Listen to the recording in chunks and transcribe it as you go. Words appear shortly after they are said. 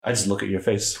I just look at your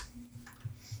face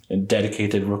in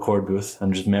dedicated record booth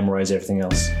and just memorize everything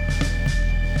else.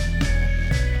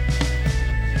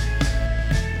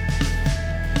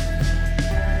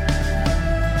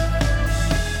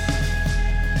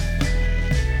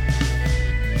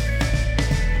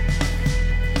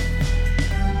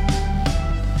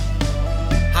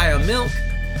 Hi, I'm Milk.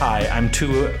 Hi, I'm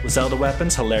two Zelda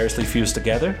weapons hilariously fused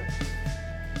together.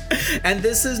 And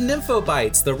this is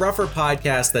Nymphobites, the rougher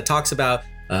podcast that talks about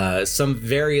some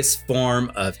various form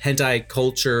of hentai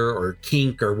culture or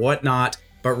kink or whatnot.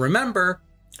 But remember,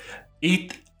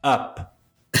 Eat up.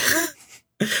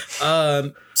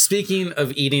 Speaking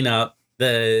of eating up,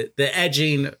 the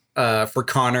edging for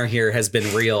Connor here has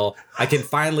been real. I can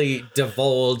finally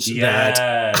divulge that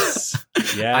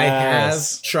I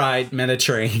have tried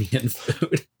Mediterranean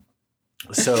food.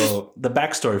 So the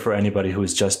backstory for anybody who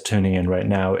is just tuning in right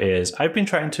now is I've been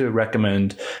trying to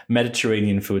recommend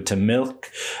Mediterranean food to Milk,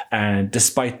 and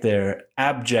despite their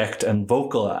abject and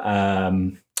vocal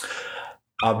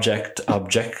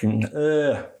objecting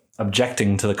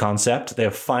to the concept, they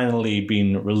have finally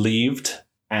been relieved,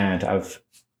 and I've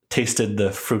tasted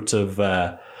the fruits of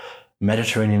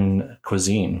Mediterranean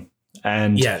cuisine.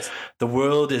 And yes, the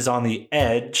world is on the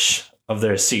edge of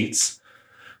their seats.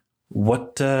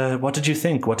 What did you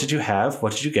think? What did you have?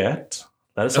 What did you get?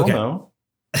 Let us all know.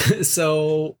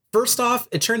 So first off,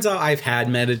 it turns out I've had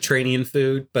Mediterranean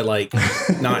food, but like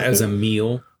not as a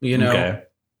meal, you know. Okay.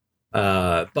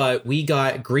 But we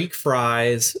got Greek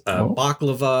fries,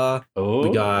 baklava. Oh.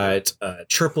 We got a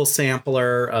triple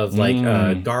sampler of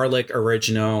like garlic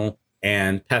original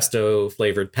and pesto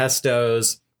flavored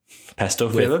pestos. Pesto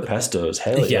flavored pestos.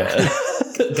 Hell yeah.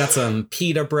 Got some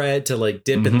pita bread to like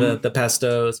dip in the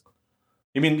pestos.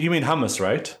 You mean hummus,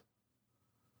 right?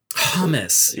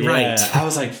 Hummus, Yeah, right. I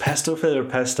was like, pesto flavored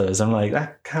pestos. I'm like,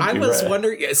 that can't be right.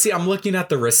 Wondering, see, I'm looking at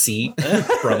the receipt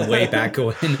from way back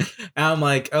when. And I'm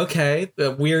like, okay,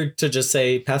 weird to just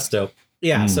say pesto.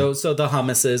 Yeah, so the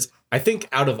hummuses, I think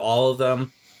out of all of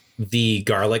them, the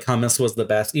garlic hummus was the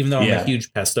best, even though I'm a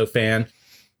huge pesto fan.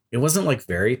 It wasn't like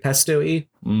very pesto-y.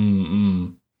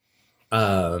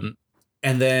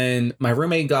 And then my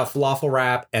roommate got falafel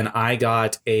wrap, and I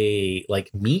got a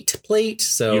like meat plate.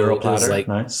 So Euro it was platter. like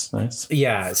Nice.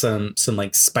 Yeah, some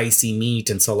like spicy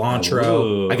meat and cilantro.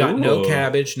 Ooh. I got no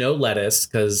cabbage, no lettuce,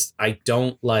 because I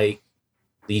don't like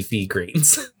leafy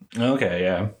greens. Okay,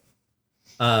 yeah.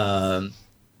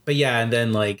 But yeah, and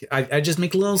then like I just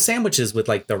make little sandwiches with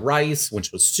like the rice,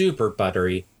 which was super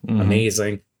buttery,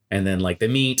 amazing, and then like the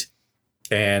meat.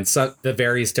 And so the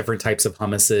various different types of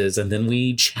hummuses. And then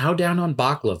we chow down on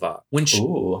baklava, which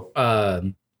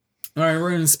my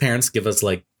room's parents give us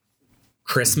like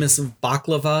Christmas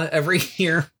baklava every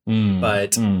year.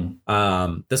 But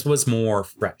this was more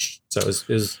fresh. So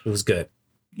it was good.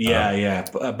 Yeah.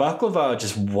 Baklava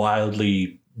just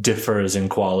wildly differs in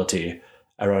quality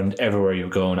around everywhere you're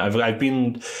going. I've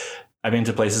been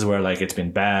to places where like it's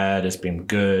been bad, it's been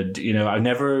good. You know,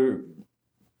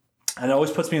 it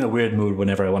always puts me in a weird mood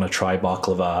whenever I want to try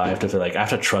baklava. I have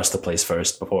to trust the place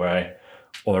first before I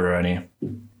order any.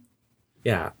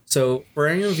 Yeah. So for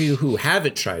any of you who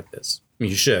haven't tried this,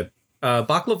 you should.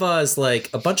 Baklava is like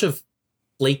a bunch of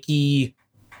flaky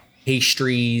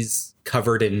pastries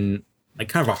covered in like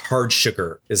kind of a hard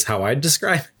sugar is how I'd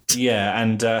describe it. Yeah.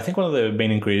 And I think one of the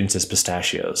main ingredients is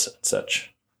pistachios and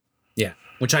such. Yeah.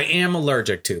 Which I am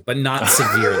allergic to, but not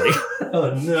severely.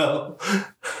 Oh, no.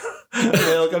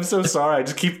 Milk, I'm so sorry. I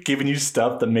just keep giving you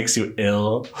stuff that makes you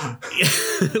ill.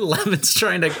 Levin's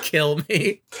trying to kill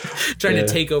me. Trying to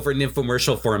take over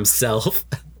Nymphomercial for himself.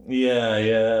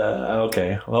 Yeah.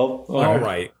 Okay. Well, all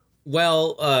right.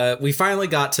 Well, we finally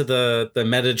got to the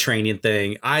Mediterranean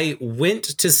thing. I went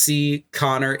to see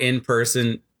Connor in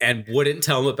person and wouldn't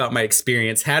tell him about my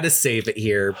experience. Had to save it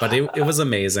here, but it was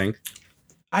amazing.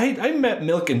 I met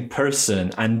Milk in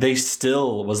person, and they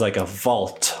still was like a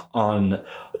vault on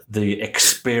the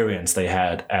experience they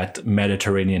had at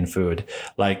Mediterranean food.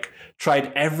 Like,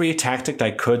 tried every tactic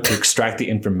I could to extract the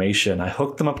information. I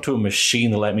hooked them up to a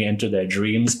machine to let me enter their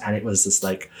dreams, and it was just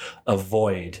like a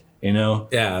void, you know?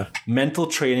 Yeah. Mental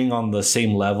training on the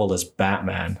same level as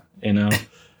Batman, you know?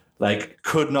 Like,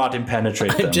 could not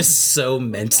impenetrate them. I'm just so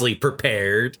mentally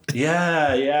prepared.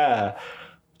 Yeah.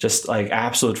 Just like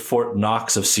absolute Fort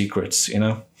Knox of secrets, you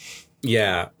know?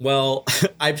 Yeah. Well,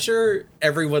 I'm sure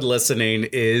everyone listening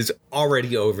is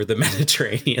already over the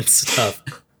Mediterranean stuff.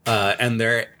 And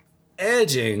they're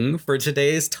edging for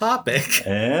today's topic.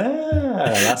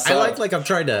 Yeah. I like I'm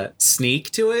trying to sneak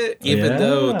to it, even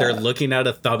though they're looking at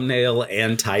a thumbnail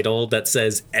and title that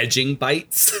says edging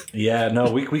bites. Yeah,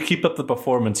 no, we keep up the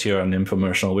performance here on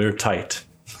Infomercial. We're tight.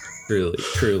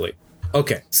 Truly.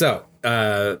 Okay, so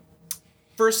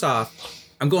first off,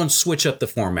 I'm going to switch up the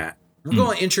format. We're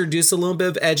going to introduce a little bit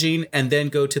of edging and then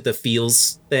go to the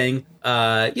feels thing.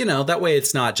 That way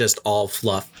it's not just all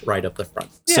fluff right up the front.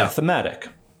 Yeah, thematic.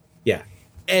 Yeah.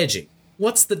 Edging.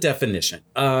 What's the definition?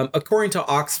 According to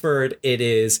Oxford, it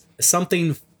is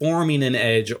something forming an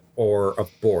edge or a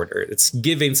border. It's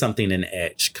giving something an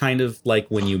edge, kind of like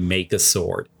when you make a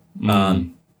sword.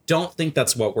 Don't think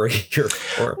that's what we're here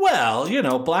for.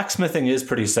 Well, blacksmithing is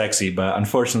pretty sexy, but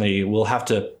unfortunately, we'll have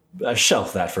to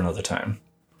shelf that for another time.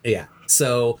 Yeah.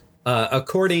 So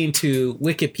according to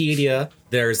Wikipedia,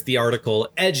 there's the article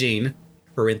edging,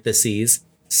 parentheses,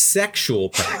 sexual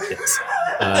practice.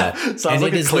 Sounds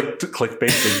like a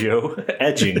clickbait video.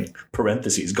 Edging,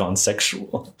 parentheses, gone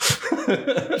sexual.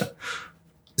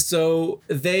 So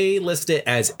they list it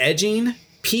as edging,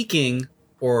 peaking,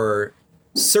 or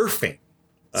surfing.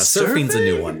 Surfing's a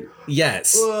new one.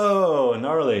 Yes. Whoa,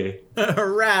 gnarly.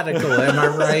 Radical, am I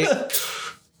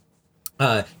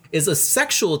right? Is a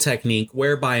sexual technique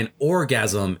whereby an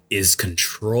orgasm is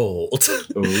controlled.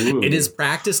 It is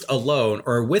practiced alone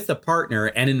or with a partner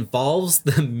and involves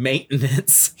the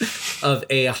maintenance of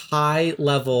a high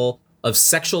level of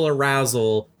sexual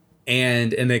arousal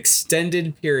and an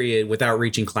extended period without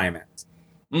reaching climax.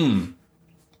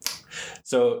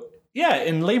 So, yeah,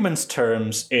 in layman's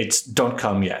terms, it's don't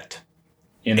come yet.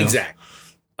 Exactly.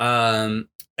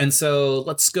 And so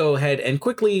let's go ahead and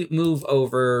quickly move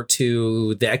over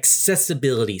to the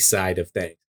accessibility side of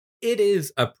things. It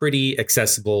is a pretty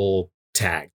accessible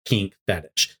tag, kink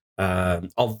fetish.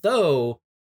 Although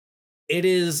it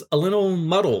is a little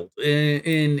muddled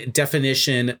in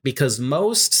definition because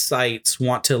most sites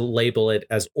want to label it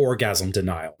as orgasm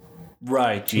denial.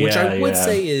 Right, yeah. Which I would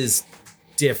say is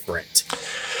different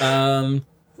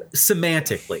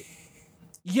semantically.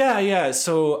 Yeah.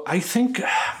 So I think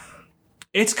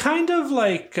it's kind of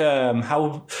like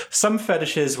how some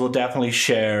fetishes will definitely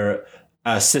share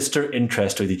a sister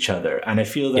interest with each other. And I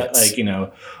feel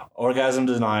that orgasm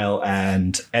denial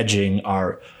and edging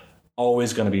are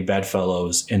always going to be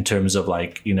bedfellows in terms of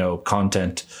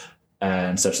content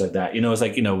and such like that. It's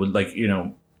like,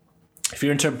 if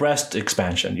you're into breast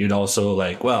expansion, you'd also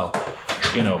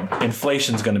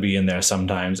inflation's going to be in there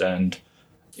sometimes. And,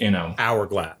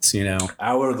 hourglass,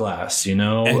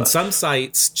 and some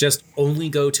sites just only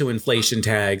go to inflation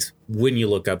tags when you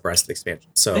look up breast expansion.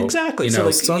 So exactly.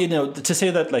 To say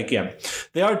that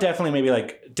they are definitely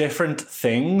maybe different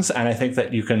things. And I think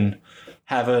that you can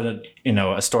have a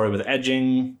story with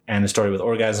edging and a story with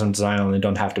orgasm denial, and they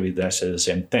don't have to be necessarily the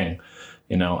same thing,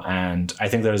 and I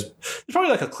think there's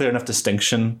probably a clear enough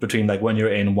distinction between when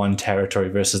you're in one territory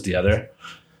versus the other.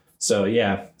 So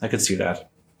yeah, I could see that.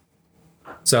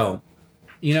 So,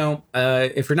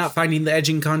 if you're not finding the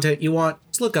edging content you want,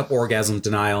 just look up orgasm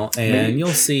denial and you'll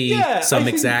see some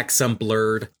exact, some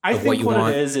blurred of what you want. I think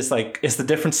what it is it's the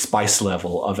different spice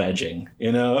level of edging,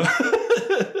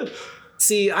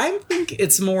 See, I think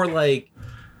it's more like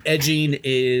edging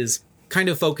is kind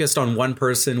of focused on one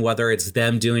person, whether it's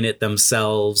them doing it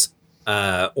themselves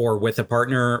or with a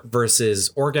partner,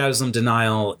 versus orgasm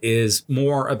denial is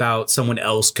more about someone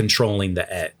else controlling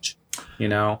the edge,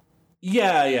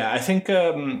 Yeah. I think,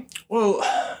 I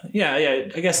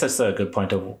guess that's a good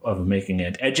point of making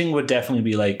it. Edging would definitely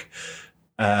be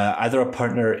either a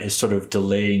partner is sort of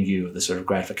delaying you the sort of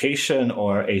gratification,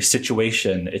 or a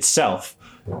situation itself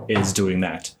is doing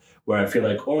that. Where I feel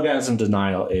like orgasm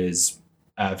denial is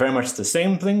very much the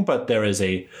same thing, but there is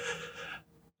I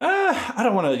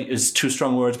don't want to use too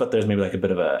strong words, but there's maybe a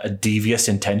bit of a devious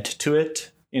intent to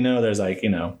it. There's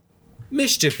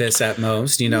mischievous at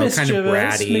most, kind of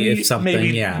bratty, maybe, if something,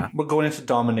 maybe we're going into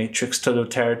dominatrix sort of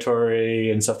territory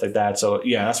and stuff like that. So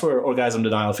yeah, that's where orgasm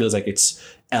denial feels like it's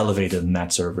elevated in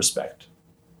that sort of respect.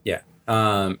 Yeah.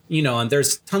 And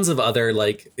there's tons of other,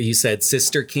 like you said,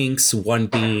 sister kinks, one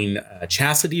being a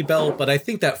chastity belt, but I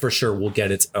think that for sure will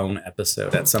get its own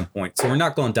episode at some point. So we're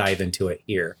not going to dive into it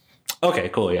here. Okay,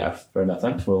 cool. Yeah, fair enough.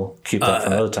 Then we'll keep that for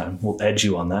another time. We'll edge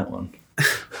you on that one.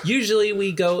 Usually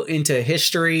we go into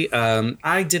history.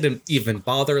 I didn't even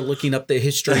bother looking up the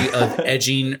history of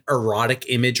edging, erotic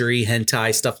imagery,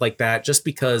 hentai, stuff like that, just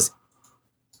because,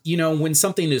 when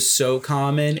something is so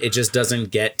common, it just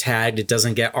doesn't get tagged. It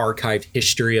doesn't get archived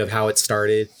history of how it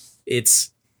started.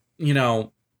 It's,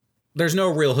 there's no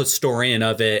real historian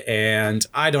of it, and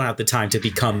I don't have the time to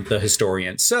become the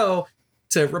historian. So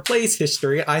to replace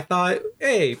history, I thought,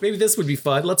 hey, maybe this would be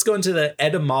fun. Let's go into the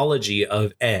etymology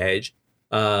of edge.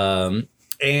 And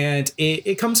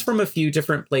it comes from a few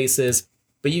different places,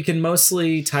 but you can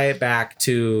mostly tie it back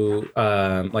to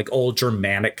old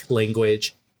Germanic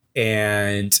language.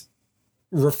 And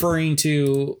referring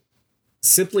to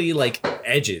simply like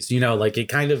edges, like it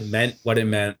kind of meant what it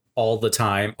meant all the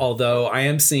time. Although I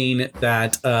am seeing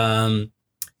that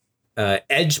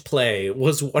edge play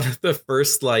was one of the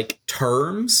first like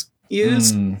terms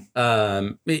used.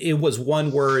 It was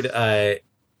one word,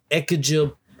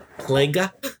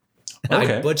 ekijiplega.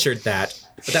 Okay. I butchered that,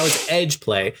 but that was edge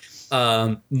play.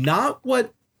 Not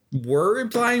what we're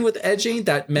implying with edging.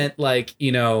 That meant like,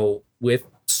 with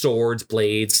swords,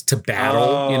 blades to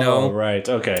battle, Right.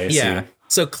 Okay. Yeah. See.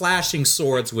 So clashing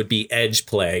swords would be edge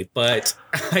play, but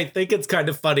I think it's kind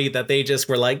of funny that they just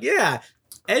were like, yeah,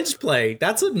 edge play.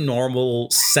 That's a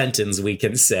normal sentence we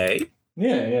can say.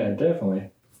 Yeah,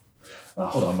 definitely.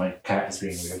 Hold on, my cat is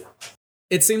being weird.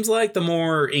 It seems like the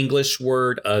more English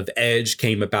word of edge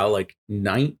came about like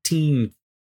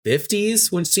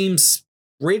 1950s, which seems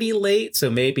pretty late. So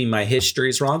maybe my history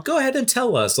is wrong. Go ahead and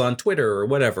tell us on Twitter or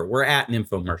whatever. We're at an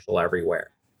infomercial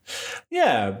everywhere.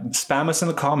 Yeah, spam us in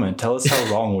the comment. Tell us how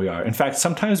wrong we are. In fact,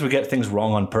 sometimes we get things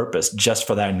wrong on purpose just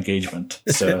for that engagement.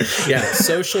 So yeah,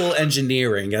 social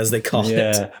engineering, as they call it.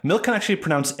 Yeah, Milk can actually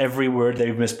pronounce every word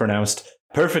they've mispronounced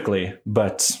perfectly,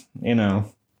 but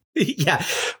yeah,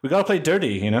 we gotta play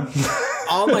dirty.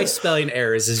 All my spelling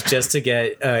errors is just to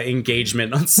get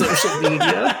engagement on social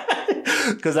media.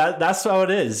 Because that's how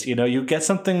it is. You get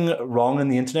something wrong on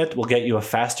the internet, will get you a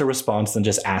faster response than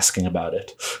just asking about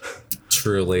it.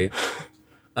 Truly.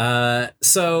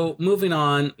 So moving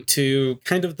on to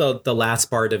kind of the last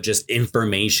part of just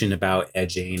information about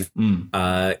edging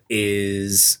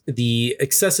is the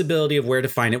accessibility of where to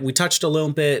find it. We touched a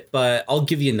little bit, but I'll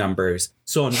give you numbers.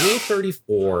 So on Rule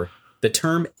 34, the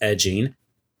term edging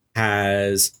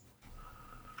has...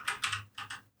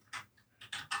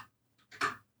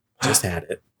 Just had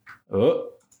it. Oh.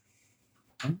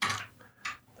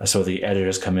 That's where the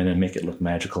editors come in and make it look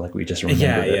magical, like we just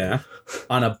remembered it. Yeah.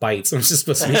 On a byte, so it's just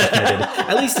supposed to be edited.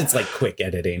 At least it's like quick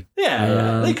editing.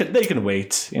 Yeah. They can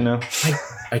wait,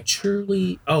 I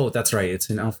truly... Oh, that's right.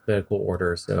 It's in alphabetical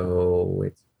order, so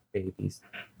it's babies.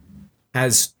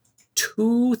 Has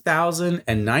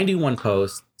 2,091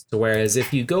 posts. So whereas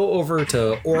if you go over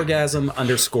to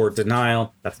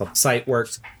orgasm_denial, that's how the site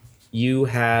works, you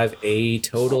have a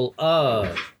total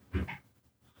of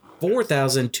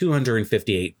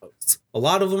 4,258 posts. A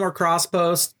lot of them are cross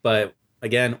posts, but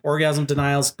again, orgasm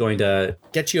denial is going to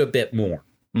get you a bit more.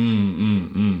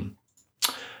 Oh,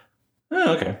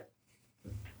 okay.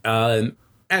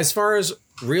 As far as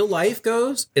real life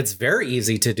goes, it's very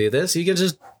easy to do this. You can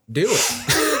just do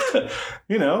it.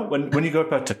 When you go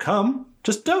about to come,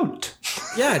 just don't.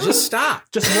 Yeah, just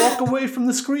stop. Just walk away from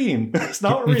the screen. It's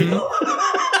not real.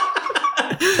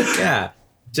 Yeah.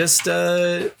 Just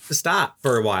stop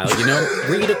for a while,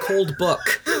 read a cold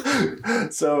book.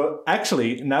 So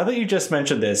actually, now that you just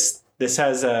mentioned this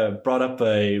has brought up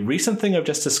a recent thing I've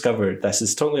just discovered. This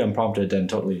is totally unprompted and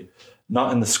totally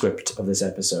not in the script of this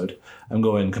episode. I'm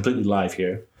going completely live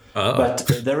here. Uh-oh. But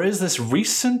there is this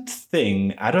recent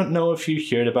thing. I don't know if you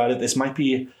heard about it. This might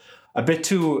be a bit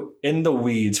too in the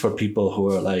weeds for people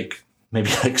who are maybe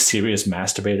serious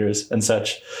masturbators and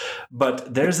such.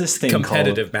 But there's this thing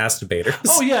competitive masturbators.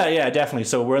 Oh, yeah, definitely.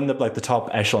 So we're in the top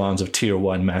echelons of tier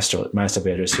 1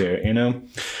 masturbators here,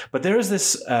 But there is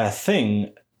this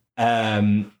thing.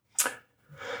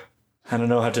 I don't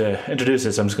know how to introduce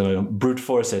this. I'm just going to brute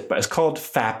force it. But it's called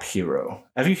Fap Hero.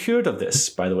 Have you heard of this,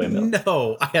 by the way, Milk?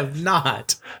 No, I have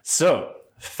not. So,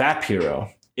 Fap Hero.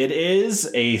 It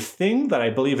is a thing that I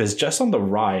believe is just on the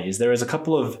rise. There is a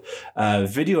couple of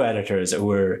video editors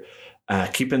who are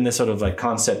keeping this sort of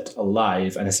concept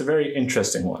alive, and it's a very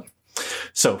interesting one.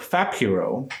 So Fap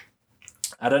Hero,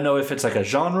 I don't know if it's a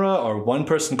genre or one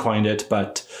person coined it,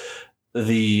 but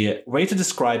the way to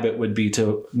describe it would be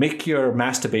to make your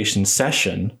masturbation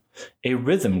session a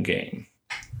rhythm game.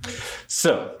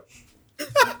 So,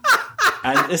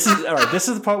 and this is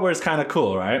the part where it's kind of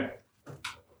cool, right?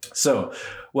 So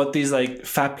what these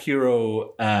Fap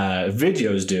Hero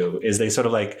videos do is they sort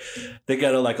of they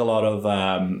get a lot of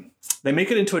they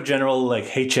make it into a general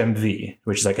HMV,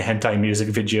 which is a hentai music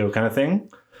video kind of thing.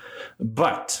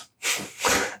 But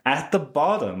at the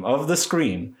bottom of the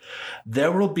screen,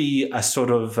 there will be a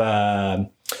sort of a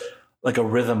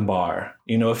rhythm bar.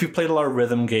 If you played a lot of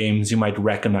rhythm games, you might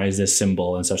recognize this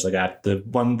symbol and such like that. The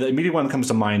immediate one that comes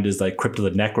to mind is Crypto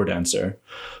the Necrodancer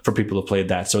for people who played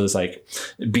that. So there's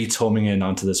beats homing in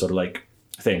onto this sort of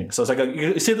thing. So it's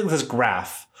you see this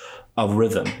graph of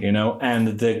rhythm,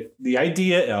 and the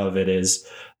idea of it is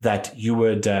that you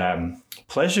would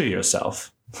pleasure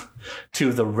yourself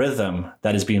to the rhythm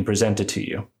that is being presented to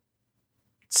you.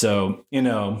 So,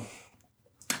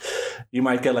 you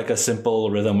might get a simple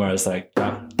rhythm where it's da,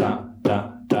 da, da,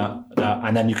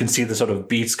 and then you can see the sort of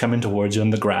beats coming towards you in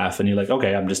the graph, and you're like,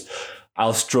 okay,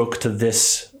 I'll stroke to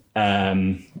this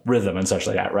rhythm and such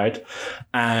like that, right?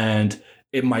 And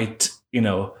it might,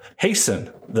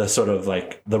 hasten the sort of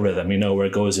like the rhythm, where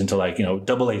it goes into like,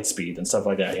 8/8 speed and stuff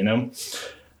like that, and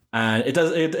it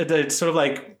does it's sort of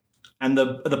like, and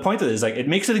the point of it is like, it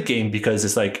makes it a game because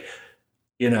it's like,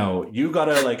 you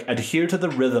gotta like adhere to the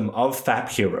rhythm of Fap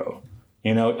Hero,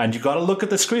 and you gotta look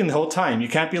at the screen the whole time. You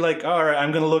can't be like, all right,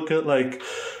 I'm gonna look at like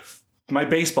my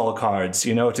baseball cards,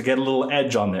 to get a little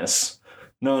edge on this.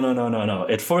 No.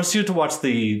 It forces you to watch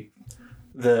the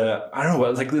I don't know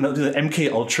what, like, the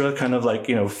MK Ultra kind of like,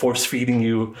 force feeding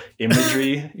you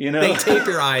imagery, They tape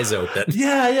your eyes open.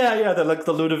 Yeah. They're like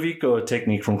the Ludovico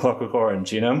technique from Clockwork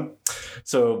Orange,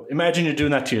 So imagine you're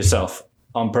doing that to yourself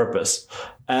on purpose.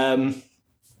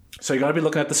 So you got to be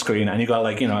looking at the screen, and you got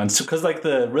like, and because like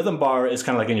the rhythm bar is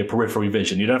kind of like in your periphery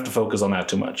vision, you don't have to focus on that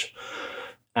too much.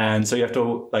 And so you have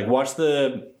to like watch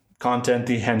the content,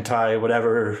 the hentai,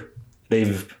 whatever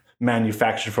they've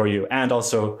manufactured for you, and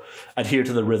also adhere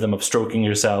to the rhythm of stroking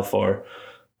yourself or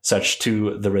such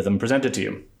to the rhythm presented to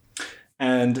you.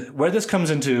 And where this comes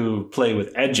into play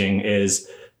with edging is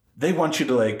they want you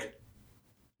to like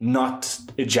not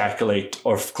ejaculate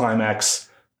or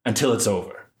climax until it's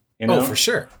over. Oh, for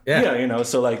sure. Yeah,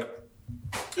 so like,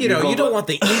 you don't want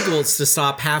the Eagles to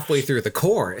stop halfway through the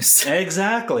chorus.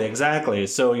 Exactly.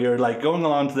 So you're like going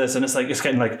along to this, and it's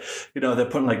getting like, they're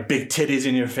putting like big titties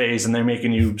in your face, and they're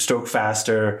making you stroke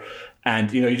faster,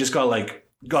 and you just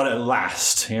gotta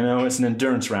last. It's an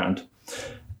endurance round.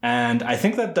 And I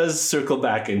think that does circle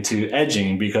back into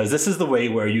edging, because this is the way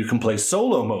where you can play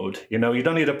solo mode. You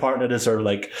don't need a partner to sort of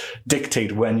like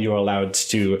dictate when you're allowed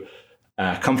to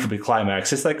comfortably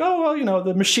climax. It's like, oh, well,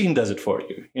 the machine does it for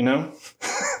you,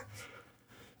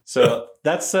 So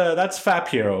that's Fap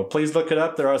Hero. Please look it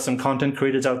up. There are some content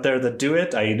creators out there that do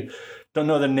it. I don't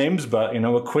know their names, but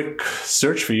a quick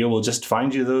search for you will just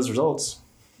find you those results.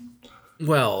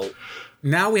 Well,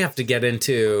 now we have to get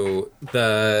into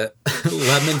the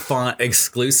Lemon Font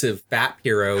exclusive Fap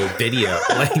Hero video.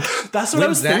 Like, that's what I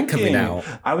was thinking. Coming out?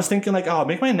 I was thinking like, oh,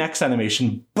 make my next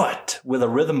animation, but with a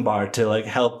rhythm bar to like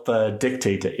help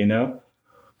dictate it,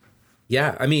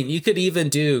 Yeah, I mean, you could even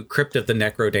do Crypt of the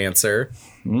Necro Dancer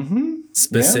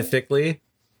specifically.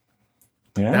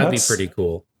 Yeah, that'd be pretty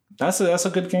cool. That's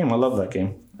a good game. I love that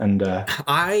game. And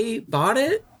I bought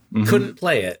it, couldn't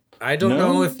play it. I don't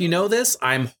know if you know this.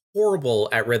 I'm horrible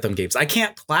at rhythm games. I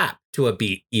can't clap to a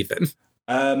beat even.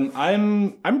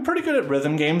 I'm pretty good at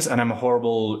rhythm games, and I'm a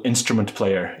horrible instrument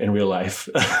player in real life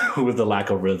with the lack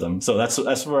of rhythm. So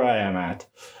that's where I am at.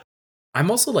 I'm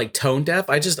also like tone deaf.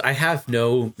 I have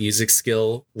no music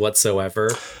skill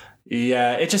whatsoever.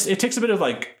 Yeah, it takes a bit of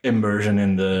like immersion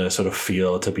in the sort of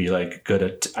feel to be like good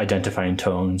at identifying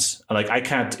tones. Like I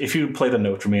can't, if you played a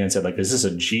note for me and said like, is this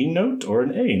a G note or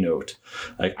an A note?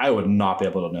 Like I would not be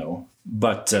able to know.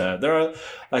 But there are,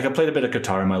 like, I played a bit of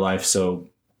guitar in my life, so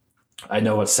I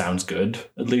know what sounds good,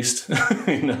 at least.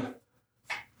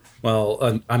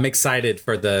 Well, I'm excited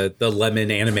for the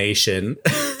Lemon animation.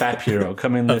 Fap Hero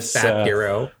coming this Fap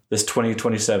Hero. This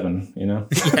 2027,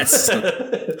 Yes.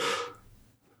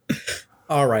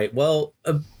 All right. Well,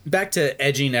 back to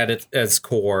edging at its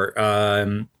core.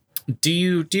 Do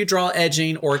you draw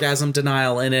edging, orgasm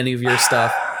denial in any of your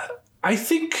stuff? I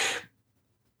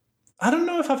don't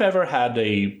know if I've ever had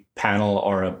a panel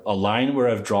or a line where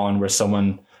I've drawn where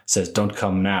someone says, "Don't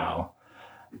come now."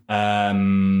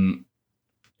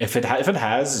 If it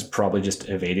has, it's probably just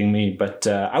evading me. But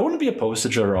I wouldn't be opposed to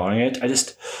drawing it.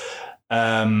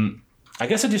 I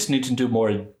guess I just need to do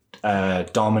more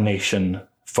domination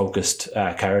focused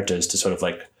characters to sort of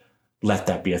like let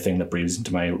that be a thing that breathes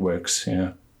into my works.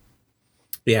 Yeah.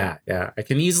 I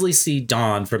can easily see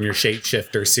Dawn from your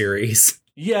Shapeshifter series.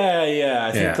 Yeah.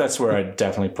 I think that's where I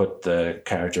definitely put the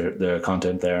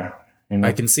content there.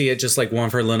 I can see it just like one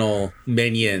of her little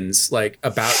minions, like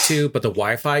about to, but the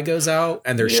Wi-Fi goes out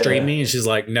and they're streaming, and she's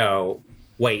like, "No,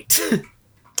 wait,"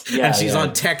 and she's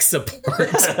on tech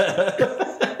support.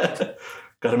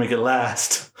 Got to make it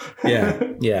last.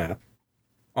 Yeah.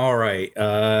 All right.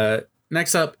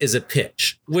 Next up is a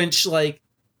pitch, which like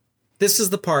this is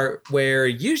the part where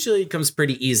usually it comes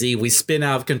pretty easy. We spin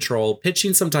out of control,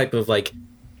 pitching some type of like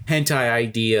hentai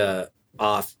idea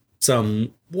off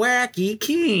some wacky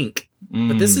kink.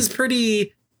 But this is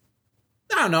pretty,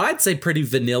 I don't know, I'd say pretty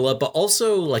vanilla, but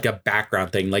also like a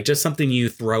background thing, like just something you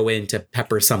throw in to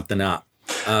pepper something up.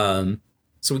 So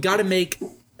we got to make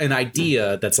an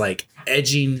idea that's like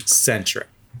edging centric.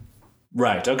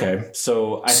 Right. Okay.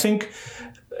 So I think,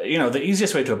 the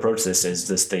easiest way to approach this is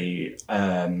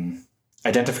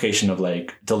identification of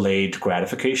like delayed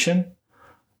gratification.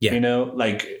 Yeah. You know,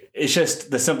 like it's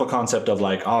just the simple concept of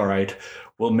like, all right,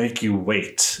 we'll make you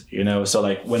wait, you know? So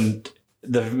like when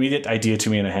the immediate idea to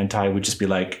me in a hentai would just be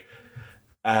like,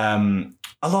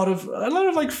 a lot of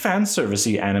like fan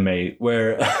servicey anime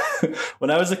where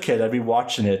when I was a kid, I'd be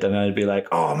watching it and I'd be like,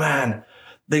 oh man,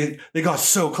 they got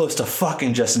so close to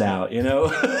fucking just now, you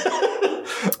know?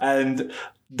 And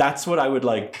that's what I would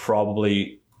like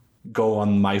probably go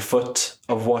on my foot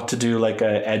of what to do. Like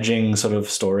a edging sort of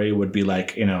story would be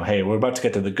like, you know, hey, we're about to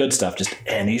get to the good stuff just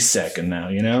any second now,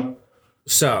 you know?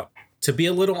 So to be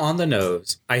a little on the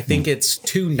nose, I think it's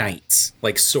two knights,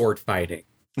 like sword fighting.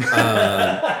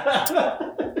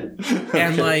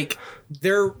 And like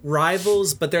they're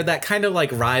rivals, but they're that kind of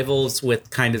like rivals with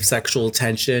kind of sexual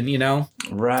tension, you know?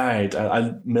 Right.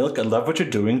 Milk, I love what you're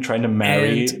doing, trying to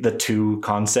marry the two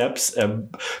concepts,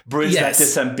 bridge that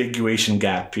disambiguation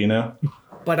gap, you know?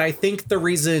 But I think the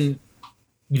reason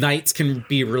knights can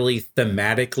be really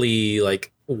thematically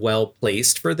like well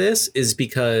placed for this is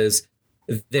because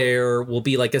there will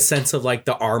be like a sense of like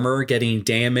the armor getting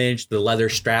damaged, the leather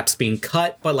straps being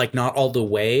cut, but like not all the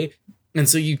way. And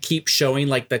so you keep showing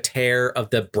like the tear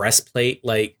of the breastplate,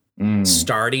 like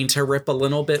starting to rip a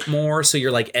little bit more. So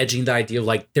you're like edging the idea of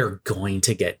like they're going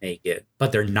to get naked,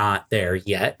 but they're not there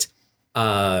yet.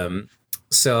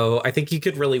 So I think you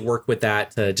could really work with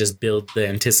that to just build the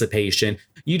anticipation.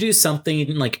 You do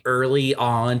something like early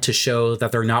on to show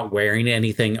that they're not wearing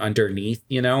anything underneath,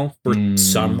 you know, for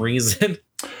some reason.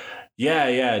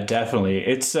 Yeah, definitely.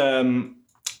 It's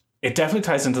it definitely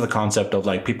ties into the concept of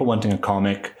like people wanting a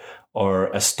comic or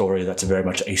a story that's very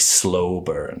much a slow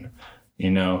burn, you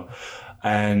know?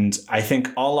 And I think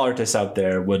all artists out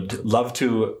there would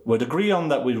agree on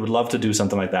that. We would love to do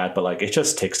something like that, but like it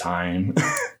just takes time.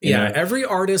 Yeah, know? Every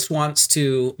artist wants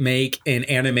to make an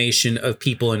animation of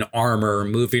people in armor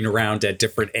moving around at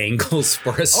different angles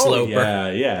for a slow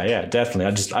burn. Yeah,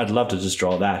 definitely. I'd love to just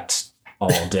draw that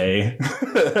all day.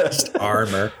 Just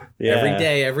armor. Yeah. Every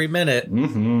day, every minute.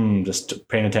 Mm-hmm. Just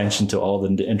paying attention to all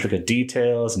the intricate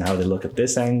details and how they look at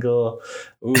this angle.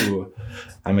 Ooh,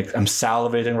 I'm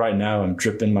salivating right now. I'm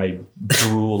dripping my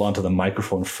drool onto the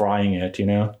microphone, frying it, you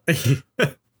know?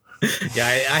 Yeah,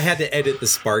 I had to edit the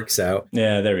sparks out.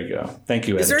 Yeah, there we go. Thank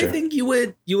you, editor. Is there anything you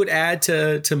would add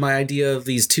to my idea of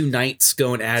these two knights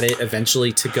going at it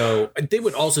eventually to go? They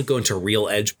would also go into real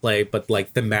edge play, but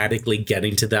like thematically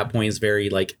getting to that point is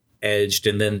very like edged,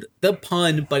 and then the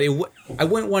pun, but I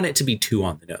wouldn't want it to be too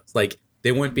on the nose. Like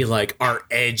they wouldn't be like our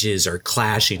edges are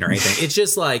clashing or anything. It's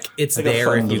just like it's like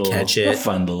there if you catch it. A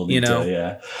fun little detail, you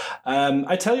know? Yeah.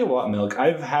 I tell you what, Milk,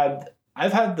 I've had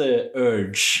the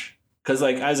urge. Because,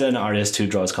 like, as an artist who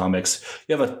draws comics,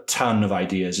 you have a ton of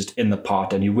ideas just in the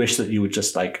pot, and you wish that you would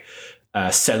just, like,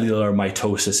 cellular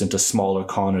mitosis into smaller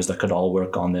corners that could all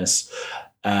work on this.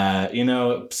 You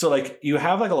know, so, like, you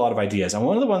have, like, a lot of ideas. And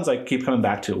one of the ones I keep coming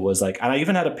back to was, like, and I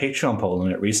even had a Patreon poll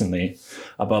on it recently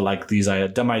about, like, these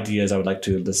dumb ideas I would like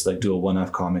to just, like, do a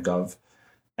one-off comic of.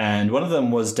 And one of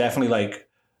them was definitely, like,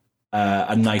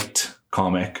 a knight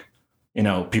comic, you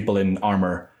know, people in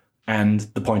armor. And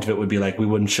the point of it would be like, we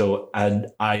wouldn't show an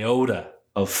iota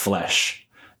of flesh,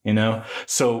 you know?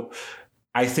 So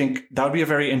I think that would be a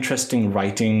very interesting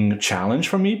writing challenge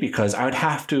for me, because I would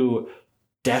have to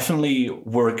definitely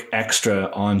work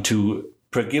extra on to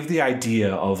give the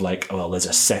idea of like, well, there's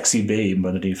a sexy babe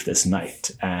underneath this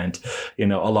knight. And, you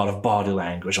know, a lot of body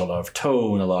language, a lot of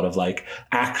tone, a lot of like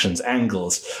actions,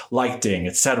 angles, lighting,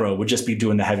 etc. would just be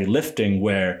doing the heavy lifting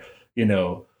where, you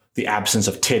know, the absence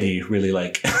of titty really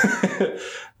like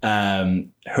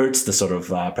hurts the sort of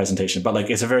presentation. But like,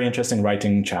 it's a very interesting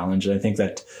writing challenge. And I think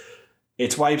that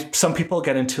it's why some people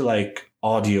get into like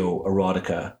audio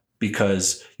erotica,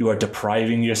 because you are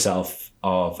depriving yourself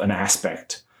of an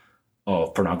aspect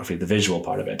of pornography, the visual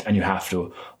part of it. And you have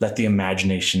to let the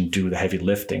imagination do the heavy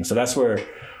lifting. So that's where,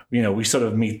 you know, we sort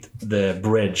of meet the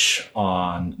bridge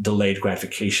on delayed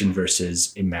gratification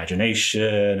versus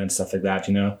imagination and stuff like that,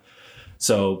 you know?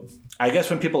 So I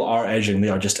guess when people are edging, they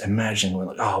are just imagining,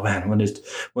 like, oh man,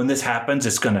 when this happens,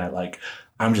 it's gonna like,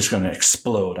 I'm just gonna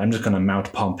explode. I'm just gonna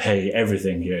Mount Pompeii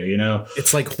everything here, you know?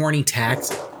 It's like horny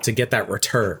tax to get that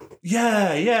return.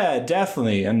 Yeah,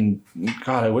 definitely. And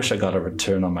God, I wish I got a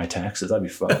return on my taxes. That'd be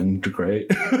fucking great.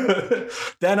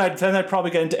 Then I'd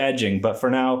probably get into edging. But for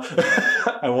now,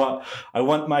 I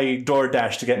want my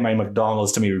DoorDash to get my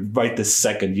McDonald's to me right this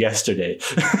second, yesterday.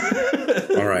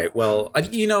 All right. Well,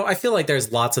 you know, I feel like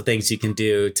there's lots of things you can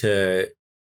do to...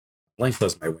 Let me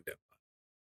close my window.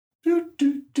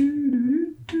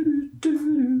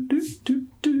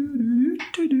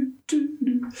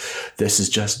 This is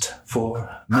just for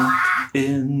me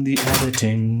in the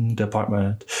editing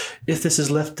department. If this is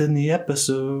left in the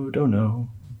episode, oh no.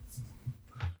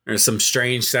 There's some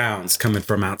strange sounds coming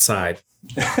from outside.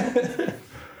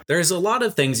 There's a lot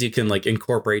of things you can like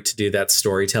incorporate to do that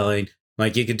storytelling.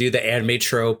 Like you could do the anime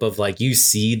trope of like you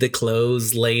see the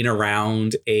clothes laying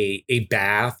around a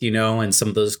bath, you know, and some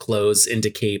of those clothes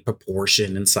indicate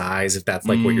proportion and size if that's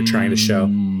like what you're trying to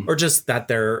show, or just that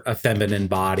they're a feminine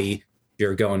body.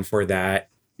 You're going for that.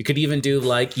 You could even do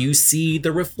like you see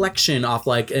the reflection off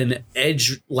like an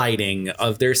edge lighting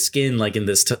of their skin, like in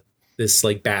this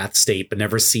like bath state, but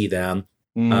never see them.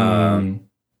 A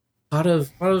lot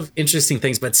of interesting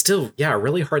things, but still, yeah, a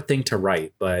really hard thing to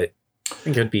write. But I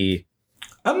think it'd be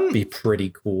pretty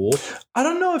cool. I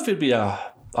don't know if it'd be a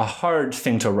hard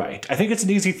thing to write. I think it's an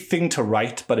easy thing to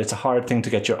write, but it's a hard thing to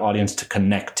get your audience to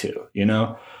connect to, you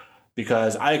know?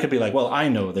 Because I could be like, well, I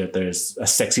know that there's a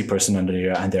sexy person under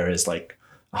here and there is like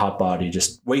a hot body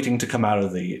just waiting to come out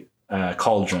of the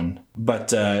cauldron.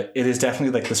 But it is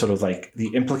definitely like the sort of like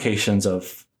the implications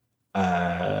of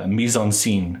mise en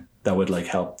scene that would like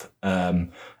help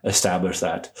establish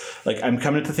that. Like I'm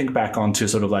coming to think back onto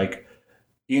sort of like,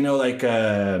 you know, like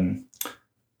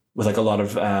with like a lot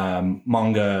of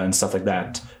manga and stuff like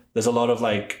that, there's a lot of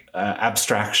like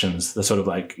abstractions. The sort of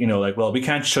like, you know, like, well, we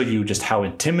can't show you just how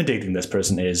intimidating this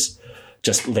person is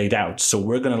just laid out. So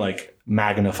we're going to like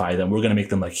magnify them. We're going to make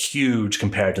them like huge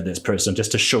compared to this person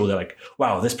just to show that like,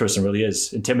 wow, this person really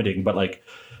is intimidating. But like,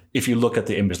 if you look at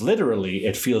the image literally,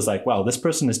 it feels like, wow, this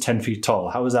person is 10 feet tall.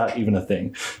 How is that even a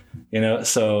thing? You know,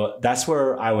 so that's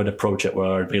where I would approach it,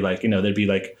 where it'd be like, you know, there'd be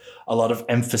like a lot of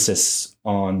emphasis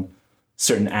on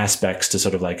certain aspects to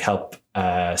sort of like help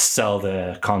sell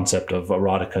the concept of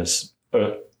erotica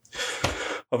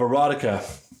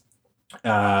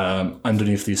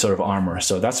underneath the sort of armor.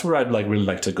 So that's where I'd like really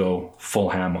like to go full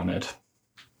ham on it.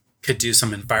 Could do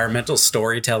some environmental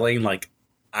storytelling like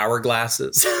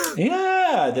hourglasses.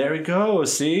 Yeah, there we go.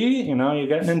 See, you know, you're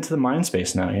getting into the mind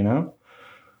space now, you know?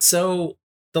 So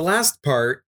the last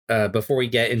part, before we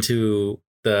get into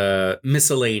the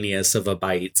miscellaneous of a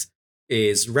bite,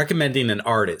 is recommending an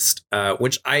artist,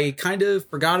 which I kind of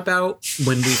forgot about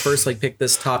when we first like picked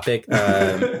this topic.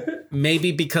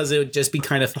 Maybe because it would just be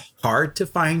kind of hard to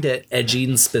find an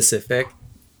edging specific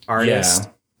artist. Yeah.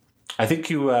 I think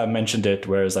you mentioned it,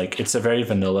 whereas like it's a very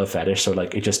vanilla fetish, so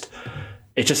like it just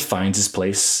finds its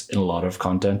place in a lot of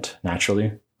content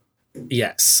naturally.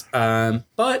 Yes.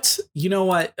 But you know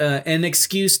what? An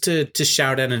excuse to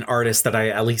shout at an artist that I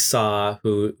at least saw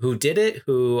who did it,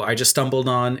 who I just stumbled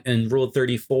on in Rule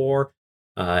 34.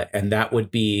 And that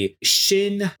would be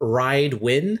Shin Ride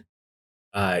Win.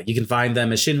 You can find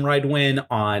them as Shin Ride Win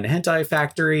on Hentai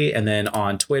Factory, and then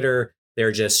on Twitter,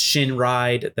 they're just Shin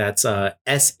Ride. That's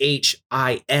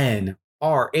ShinRhydWyn.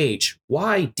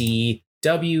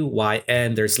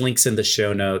 There's links in the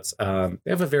show notes. They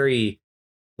have a very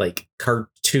like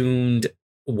cartooned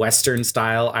Western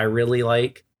style I really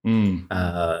like.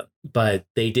 But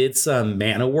they did some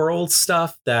Mana World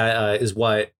stuff that is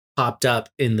what popped up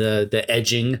in the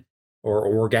edging or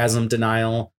orgasm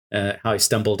denial, how I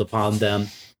stumbled upon them.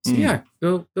 So yeah,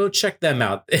 go check them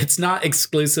out. It's not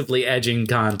exclusively edging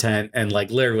content and like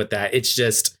littered with that. It's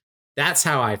just that's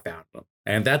how I found them.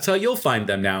 And that's how you'll find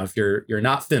them now if you're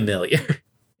not familiar.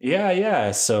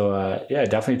 Yeah. So yeah,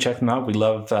 definitely check them out. We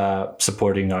love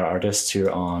supporting our artists here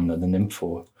on the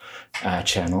Nympho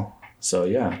channel. So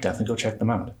yeah, definitely go check them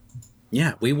out.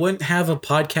 Yeah, we wouldn't have a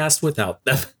podcast without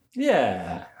them.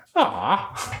 Yeah.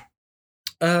 Aww.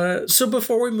 So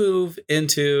before we move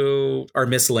into our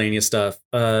miscellaneous stuff,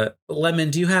 Lemon,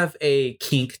 do you have a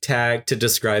kink tag to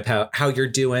describe how you're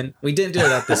doing? We didn't do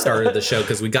it at the start of the show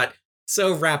because we got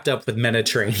so wrapped up with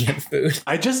Mediterranean food.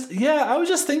 I was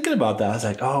just thinking about that. I was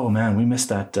like, oh man, we missed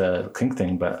that kink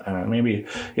thing, but maybe,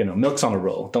 you know, milk's on a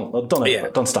roll.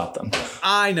 Don't stop them.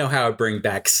 I know how to bring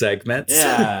back segments.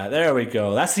 Yeah, there we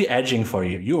go. That's the edging for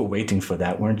you. You were waiting for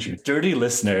that, weren't you? Dirty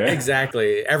listener.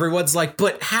 Exactly. Everyone's like,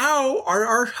 but how are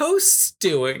our hosts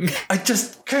doing? I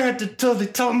just can't until they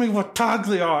tell me what tags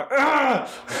they are.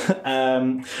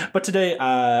 But today,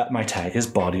 my tag is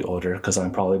body odor because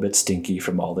I'm probably a bit stinky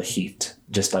from all the heat.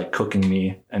 Just like cooking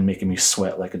me and making me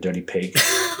sweat like a dirty pig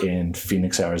in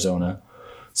Phoenix, Arizona.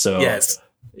 So, yes,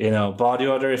 you know, body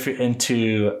odor, if you're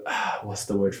into, what's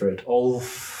the word for it?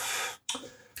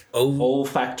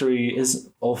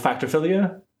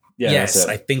 Olfactophilia? Yeah, yes,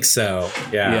 I think so.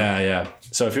 Yeah.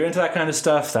 So if you're into that kind of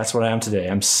stuff, that's what I am today.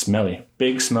 I'm smelly.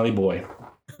 Big, smelly boy.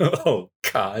 Oh,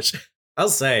 gosh. I'll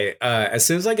say, as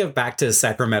soon as I get back to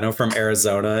Sacramento from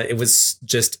Arizona, it was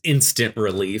just instant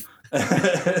relief.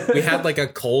 We had like a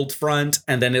cold front,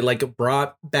 and then it like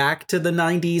brought back to the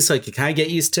 90s, so I could kind of get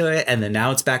used to it. And then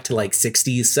now it's back to like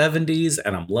 60s, 70s,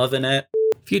 and I'm loving it.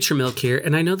 Future Milk here,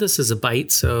 and I know this is a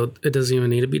bite, so it doesn't even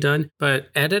need to be done. But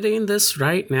editing this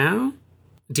right now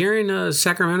during a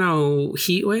Sacramento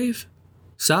heat wave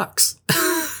sucks.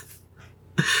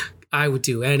 I would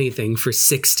do anything for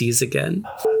 60s again.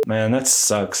 Man, that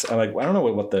sucks. I don't know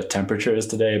what the temperature is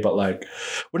today, but like,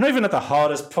 we're not even at the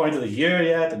hottest point of the year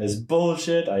yet, and it's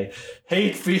bullshit. I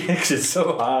hate Phoenix. It's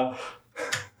so hot.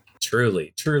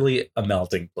 Truly a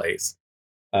melting place.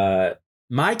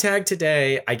 My tag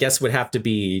today, I guess, would have to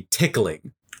be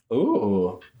tickling.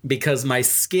 Ooh. Because my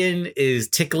skin is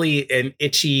tickly and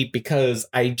itchy because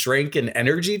I drank an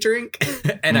energy drink,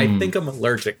 and I think I'm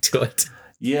allergic to it.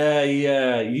 Yeah,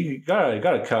 you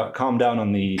gotta calm down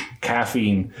on the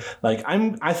caffeine. Like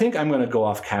I think I'm gonna go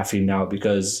off caffeine now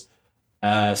because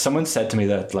someone said to me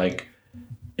that like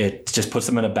it just puts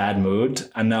them in a bad mood.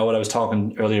 And now what I was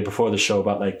talking earlier before the show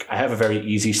about, like, I have a very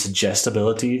easy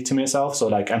suggestibility to myself. So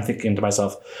like I'm thinking to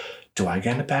myself, do I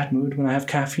get in a bad mood when I have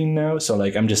caffeine now? So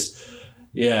like I'm just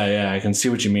I can see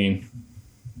what you mean.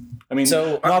 I mean,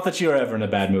 so not that you're ever in a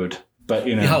bad mood, but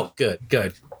you know. Oh,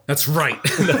 good. That's right.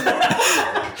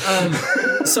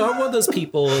 So I'm one of those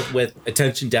people with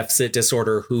attention deficit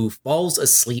disorder who falls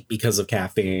asleep because of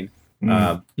caffeine.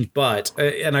 But,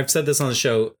 and I've said this on the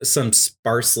show some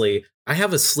sparsely, I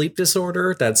have a sleep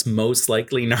disorder that's most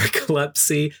likely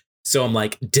narcolepsy. So I'm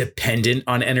like dependent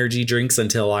on energy drinks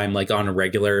until I'm like on a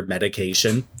regular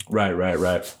medication. Right.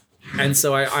 And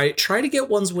so I try to get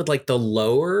ones with like the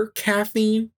lower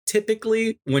caffeine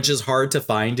typically, which is hard to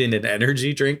find in an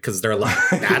energy drink because they're like,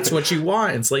 that's what you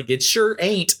want. It's like, it sure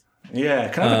ain't. Yeah.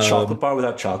 Can I have a chocolate bar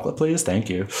without chocolate, please? Thank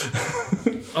you.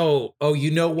 Oh,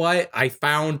 you know what? I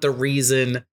found the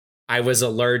reason I was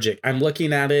allergic. I'm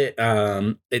looking at it.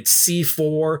 It's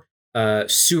C4,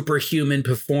 superhuman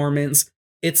performance.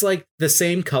 It's like the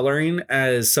same coloring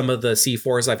as some of the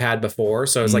C4s I've had before.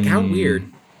 So I was like, how weird.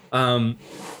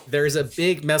 There's a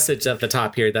big message at the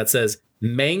top here that says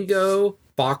mango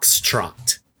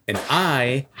foxtrot. And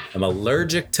I am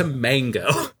allergic to mango.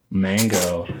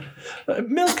 Mango.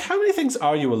 Milk, how many things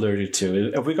are you allergic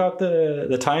to? Have we got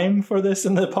the time for this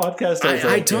in the podcast?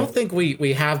 I don't think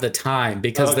we have the time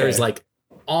because there's like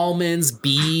almonds,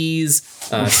 bees,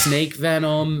 snake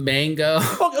venom, mango.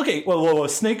 Okay, well,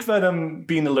 snake venom,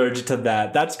 being allergic to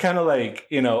that's kind of like,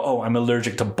 I'm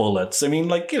allergic to bullets. I mean,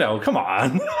 like, come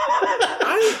on.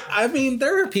 I mean,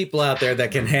 there are people out there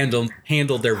that can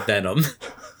handle their venom.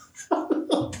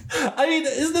 I mean,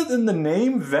 isn't it in the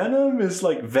name? Venom is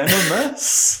like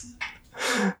venomous.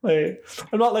 Like,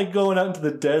 I'm not like going out into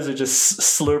the desert just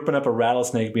slurping up a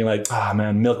rattlesnake, being like,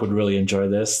 man, Milk would really enjoy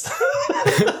this.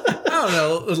 I don't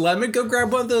know. Let me go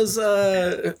grab one of those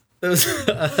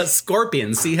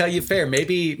scorpions. See how you fare.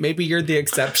 Maybe you're the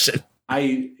exception.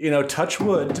 Touch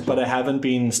wood, but I haven't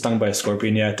been stung by a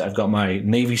scorpion yet. I've got my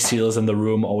Navy SEALs in the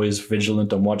room, always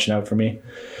vigilant and watching out for me.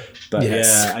 But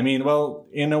yeah, I mean, well,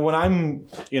 when I'm,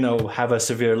 have a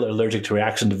severe allergic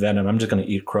reaction to venom, I'm just going to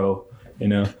eat crow,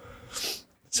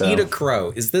 So eat a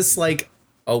crow. Is this like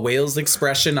a Wales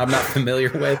expression I'm not familiar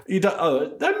with?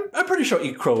 I'm pretty sure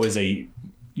eat crow is a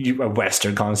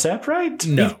Western concept, right?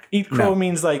 No. Eat crow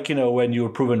means like, when you were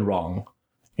proven wrong.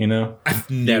 I've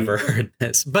never heard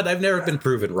this, but I've never been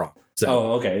proven wrong. So.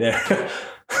 Oh, okay. There.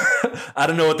 I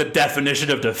don't know what the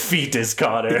definition of defeat is,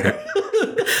 Connor.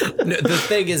 No, the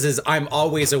thing is I'm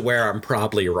always aware I'm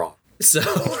probably wrong. So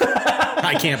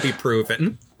I can't be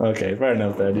proven. Okay, fair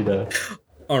enough then.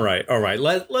 All right.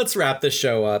 Let's wrap this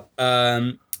show up.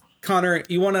 Connor,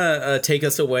 you want to take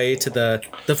us away to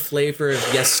the flavor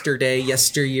of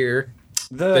yesteryear?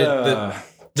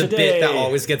 The bit that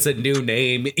always gets a new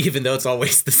name, even though it's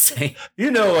always the same.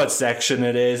 You know what section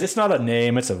it is. It's not a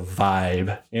name, it's a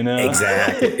vibe,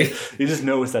 Exactly. You just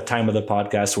know it's that time of the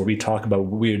podcast where we talk about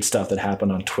weird stuff that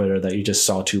happened on Twitter that you just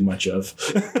saw too much of.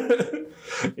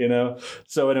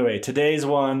 So anyway, today's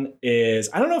one is,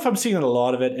 I don't know if I'm seeing a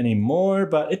lot of it anymore,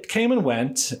 but it came and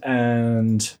went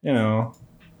and,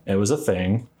 it was a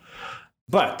thing.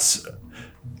 But,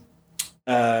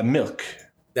 Milk.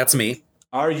 That's me.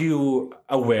 Are you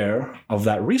aware of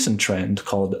that recent trend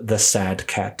called the sad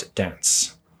cat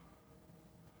dance?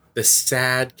 The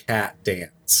sad cat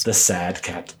dance. The sad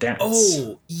cat dance.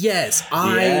 Oh, yes.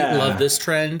 I love this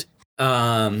trend.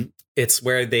 It's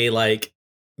where they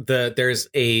there's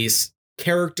a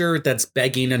character that's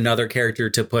begging another character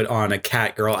to put on a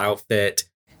cat girl outfit.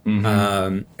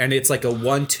 And it's like a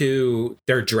 1-2,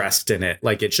 they're dressed in it.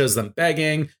 Like it shows them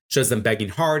begging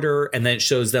harder, and then it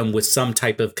shows them with some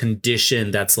type of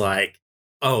condition that's like,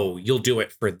 oh, you'll do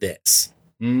it for this.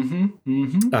 And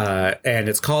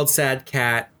it's called Sad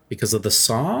Cat because of the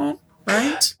song,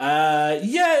 right?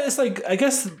 Yeah, it's like, I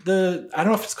guess I don't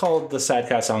know if it's called the Sad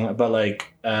Cat song, but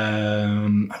like,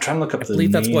 I'm trying to look up the name. I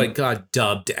believe that's what it got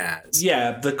dubbed as.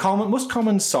 Yeah, the most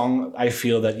common song I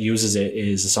feel that uses it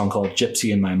is a song called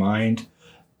Gypsy in My Mind.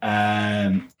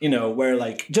 Where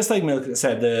like, just like Milk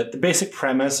said, the basic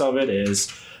premise of it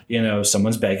is,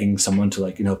 someone's begging someone to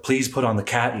like, please put on the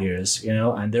cat ears,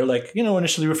 and they're like,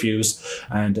 initially refuse,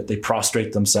 and they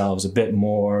prostrate themselves a bit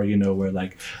more, where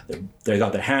like they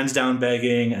got their hands down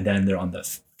begging, and then they're on the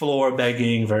floor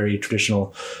begging, very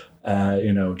traditional,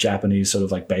 Japanese sort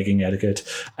of like begging etiquette.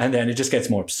 And then it just gets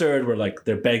more absurd where like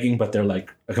they're begging, but they're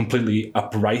like completely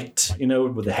upright,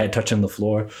 with the head touching the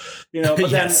floor,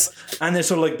 but Yes. and they're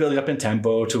sort of like building up in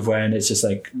tempo to when it's just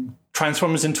like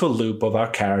transforms into a loop of our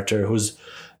character who's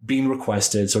being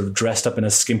requested, sort of dressed up in a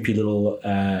skimpy little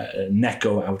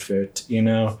Neko outfit,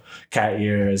 cat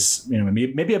ears,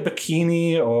 maybe a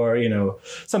bikini or,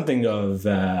 something of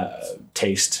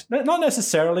taste. Not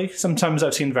necessarily. Sometimes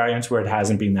I've seen variants where it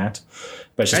hasn't been that.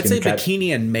 But I'd say bikini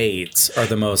and maids are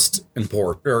the most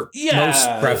important or most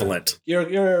prevalent.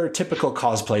 Your typical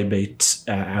cosplay bait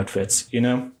outfits,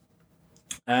 and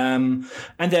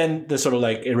then the sort of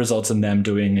like it results in them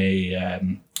doing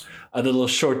a little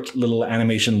short little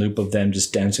animation loop of them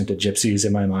just dancing to gypsies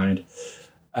in my mind.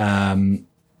 And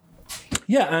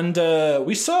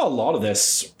we saw a lot of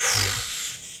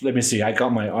this. Let me see. I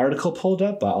got my article pulled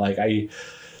up, but I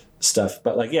saw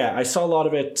a lot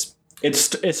of it. It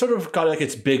sort of got like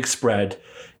its big spread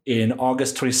in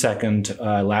August 22nd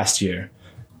last year.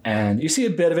 And you see a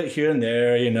bit of it here and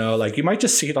there, like you might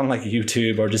just see it on like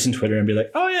YouTube or just in Twitter and be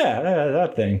like, oh yeah,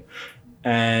 that thing.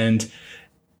 And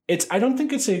I don't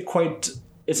think it's a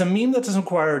meme that doesn't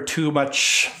require too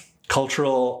much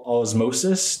cultural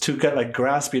osmosis to get like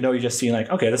grasp. You're just seeing like,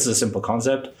 okay, this is a simple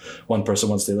concept. One person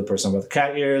wants the other person with the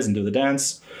cat ears and do the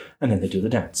dance, and then they do the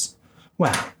dance.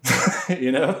 Wow.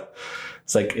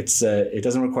 It's like, it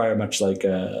doesn't require much like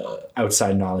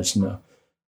outside knowledge to know.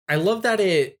 I love that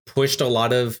it pushed a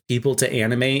lot of people to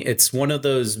animate. It's one of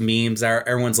those memes that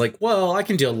everyone's like, well, I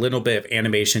can do a little bit of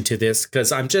animation to this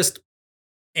because I'm just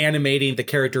animating the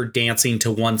character dancing to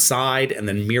one side and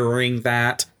then mirroring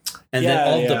that. And then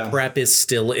all the prep is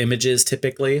still images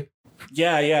typically.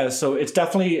 Yeah. So it's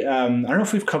definitely, I don't know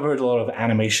if we've covered a lot of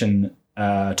animation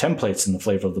templates in the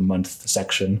flavor of the month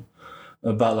section,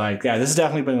 but like, yeah, this has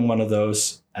definitely been one of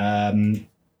those, and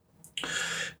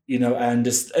I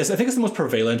think it's the most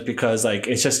prevalent because like,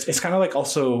 it's kind of like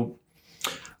also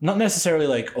not necessarily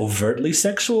like overtly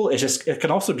sexual. It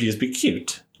can also just be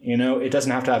cute. It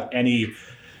doesn't have to have any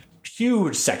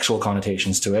huge sexual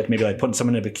connotations to it. Maybe like putting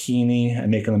someone in a bikini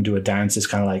and making them do a dance is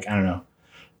kind of like, I don't know.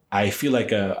 I feel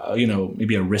like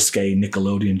maybe a risque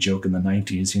Nickelodeon joke in the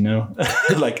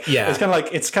 90s, like, yeah, it's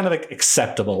kind of like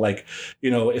acceptable. Like,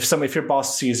 if your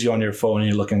boss sees you on your phone and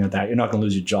you're looking at that, you're not going to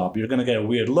lose your job. You're going to get a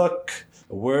weird look,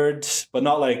 a word, but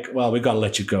not like, well, we got to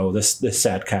let you go. This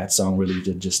Sad Cat song really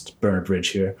did just burn a bridge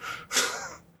here.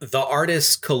 The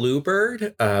artist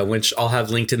Kalubird, which I'll have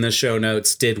linked in the show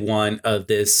notes, did one of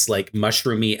this like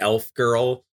mushroomy elf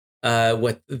girl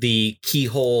with the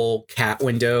keyhole cat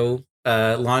window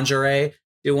lingerie.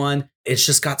 Do one. It's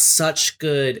just got such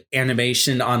good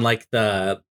animation on like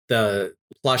the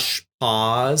plush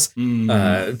paws,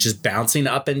 just bouncing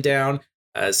up and down.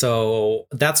 So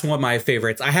that's one of my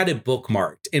favorites. I had it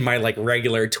bookmarked in my like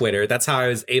regular Twitter. That's how I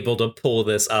was able to pull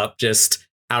this up just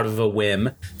out of a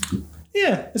whim.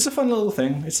 Yeah, it's a fun little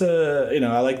thing. It's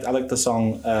I like the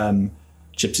song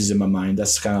Gypsies in My Mind.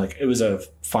 That's kind of like, it was a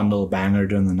fun little banger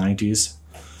during the 90s.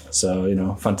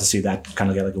 So, fun to see that kind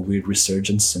of get like a weird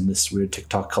resurgence in this weird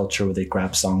TikTok culture where they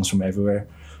grab songs from everywhere.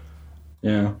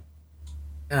 Yeah.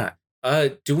 Yeah.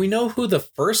 Do we know who the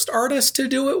first artist to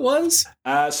do it was?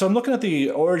 So I'm looking at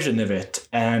the origin of it,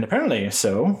 and apparently,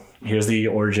 here's the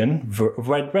origin,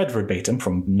 read verbatim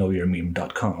from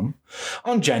knowyourmeme.com.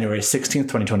 On January 16th,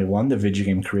 2021, the video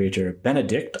game creator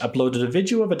Benedict uploaded a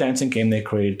video of a dancing game they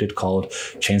created called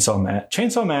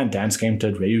Chainsaw Man Dance Game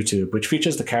to YouTube, which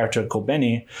features the character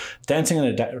Kobeni dancing in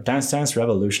a Dance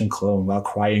Revolution clone while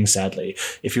crying sadly.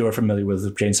 If you are familiar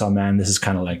with Chainsaw Man, this is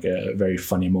kind of like a very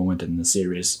funny moment in the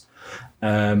series.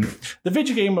 The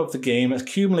video game of the game has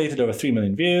accumulated over 3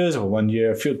 million views over 1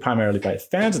 year, fueled primarily by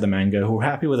fans of the manga who were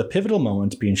happy with a pivotal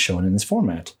moment being shown in this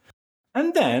format.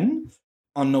 And then,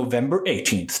 On November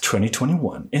 18th,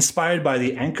 2021, inspired by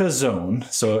the Anka Zone.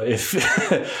 So if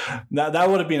that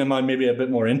would have been maybe a bit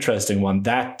more interesting one,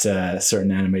 that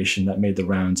certain animation that made the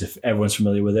rounds, if everyone's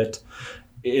familiar with it,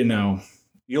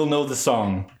 you'll know the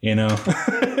song, Yeah.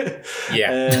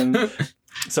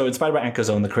 So inspired by Anka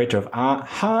Zone, the creator of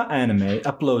Ha Anime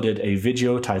uploaded a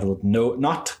video titled No,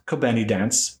 Not Kobeni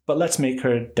Dance, but Let's Make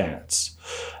Her Dance.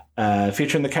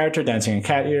 Featuring the character dancing in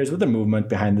cat ears with the movement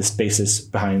behind the basis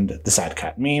behind the sad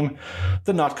cat meme.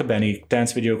 The Not Kobeni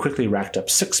dance video quickly racked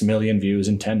up 6 million views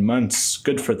in 10 months.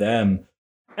 Good for them.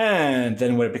 And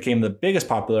then when it became the biggest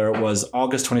popular was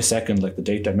August 22nd, like the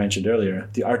date I mentioned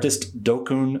earlier. The artist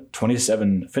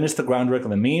Dokun27 finished the groundwork of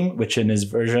the meme, which in his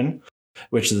version,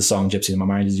 which is the song Gypsy in My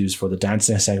Mind is used for the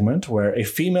dancing segment, where a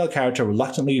female character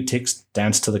reluctantly takes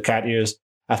dance to the cat ears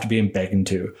after being begged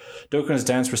to. Dokun's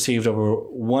dance received over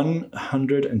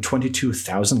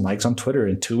 122,000 likes on Twitter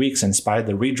in 2 weeks and inspired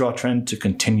the redraw trend to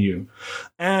continue.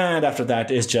 And after that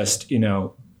is just,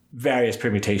 various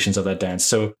permutations of that dance.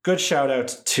 So good shout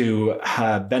out to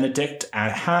Benedict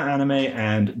at Ha Anime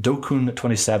and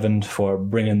Dokun27 for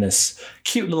bringing this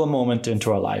cute little moment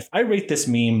into our life. I rate this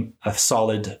meme a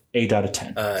solid 8 out of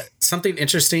 10. Something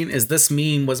interesting is this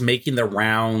meme was making the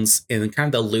rounds in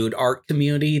kind of the lewd art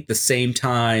community at the same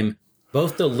time.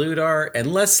 Both the lewd art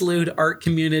and less lewd art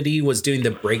community was doing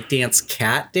the breakdance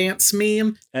cat dance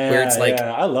meme, where it's like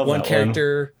I love one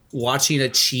character watching a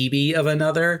chibi of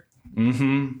another.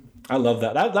 Mm-hmm. I love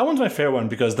that. That one's my favorite one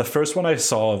because the first one I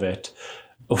saw of it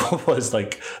was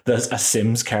like there's a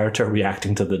Sims character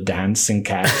reacting to the dancing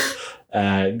cat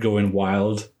going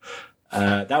wild.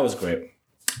 That was great.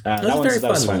 That was a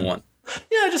very fun one.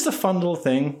 Yeah, just a fun little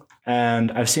thing.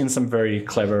 And I've seen some very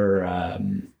clever,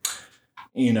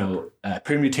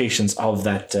 permutations of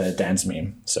that dance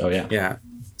meme. So yeah. Yeah.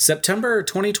 September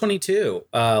 2022.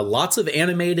 Lots of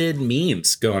animated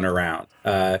memes going around.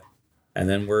 And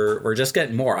then we're just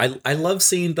getting more. I love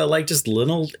seeing the just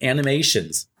little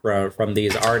animations from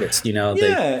these artists.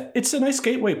 It's a nice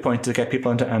gateway point to get people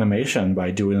into animation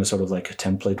by doing a sort of like a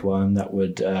template one that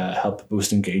would help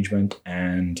boost engagement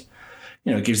and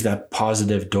it gives that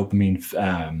positive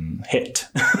dopamine hit.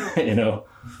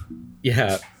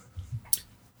 Yeah.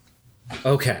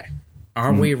 Okay.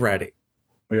 Are we ready?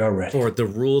 We are ready for the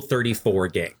Rule 34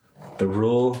 game. The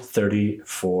Rule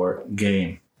 34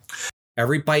 game.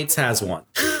 Every Bites has one.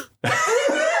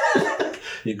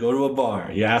 You go to a bar,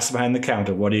 you ask behind the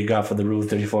counter, what do you got for the Rule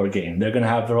 34 game? They're going to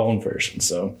have their own version,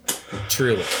 so.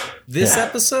 Truly. This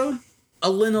episode, a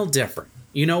little different.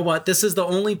 You know what? This is the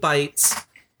only Bites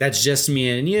that's just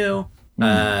me and you.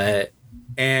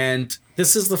 And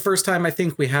this is the first time I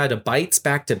think we had a Bites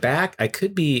back to back. I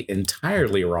could be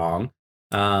entirely wrong.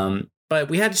 But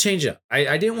we had to change it.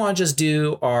 I didn't want to just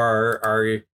do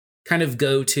our kind of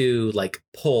go to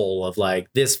poll of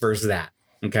this versus that.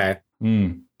 Okay.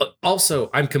 But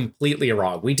also, I'm completely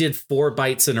wrong. We did 4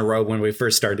 Bites in a row when we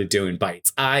first started doing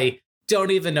Bites. I don't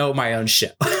even know my own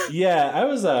shit. Yeah, I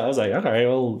was like, okay,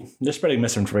 well, they're spreading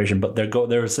misinformation, but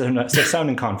they're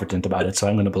sounding confident about it, so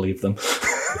I'm going to believe them.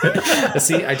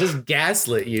 See, I just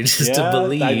gaslit you to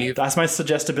believe. That's my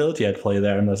suggestibility at play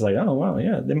there, and I was like, oh wow,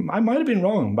 yeah, I might have been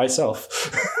wrong myself.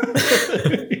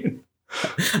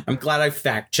 I'm glad I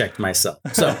fact checked myself.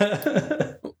 So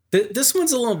this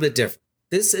one's a little bit different.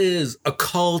 This is a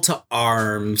call to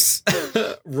arms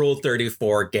Rule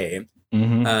 34 game.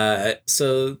 Mm-hmm.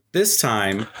 So this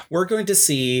time we're going to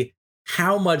see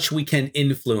how much we can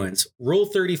influence Rule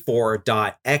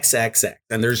 34.xxx.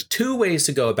 And there's 2 ways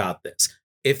to go about this.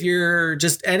 If you're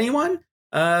just anyone,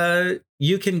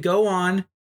 you can go on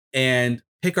and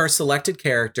pick our selected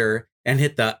character and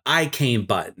hit the I came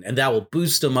button, and that will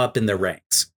boost them up in the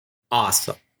ranks.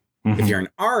 Awesome. Mm-hmm. If you're an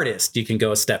artist, you can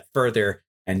go a step further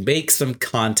and make some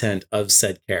content of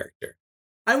said character.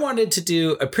 I wanted to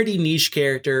do a pretty niche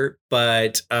character,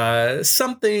 but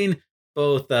something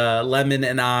both Lemon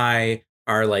and I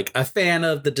are a fan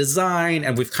of the design,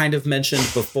 and we've kind of mentioned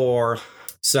before.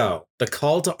 So the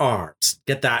call to arms,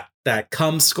 get that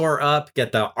cum score up,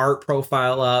 get the art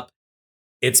profile up.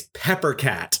 It's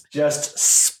Peppercat. Just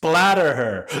splatter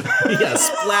her. Yeah,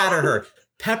 splatter her.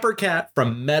 Peppercat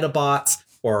from Metabots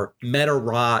or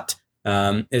Metarot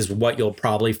is what you'll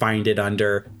probably find it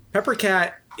under.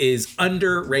 Peppercat is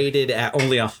underrated at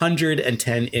only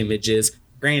 110 images.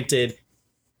 Granted,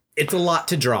 it's a lot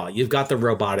to draw. You've got the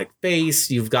robotic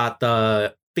face. You've got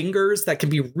the fingers that can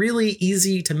be really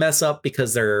easy to mess up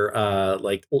because they're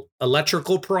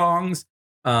electrical prongs.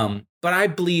 But I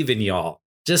believe in y'all.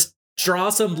 Just Draw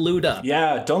some loot up.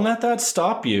 Yeah, don't let that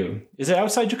stop you. Is it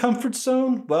outside your comfort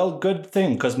zone? Well, good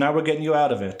thing, because now we're getting you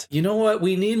out of it. You know what?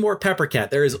 We need more Pepper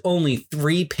Cat. There is only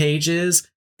 3 pages,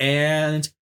 and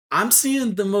I'm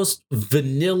seeing the most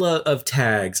vanilla of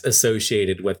tags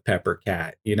associated with Pepper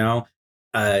Cat, you know?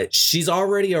 She's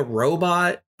already a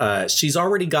robot. She's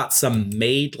already got some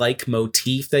maid-like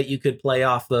motif that you could play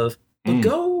off of. But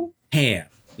go ham,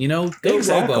 you know? Go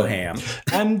Robo ham.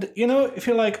 And, you know, if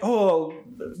you're like, oh,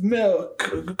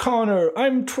 Milk, Connor,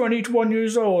 I'm 21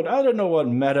 years old. I don't know what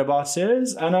Metabots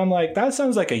is. And I'm like, that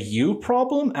sounds like a you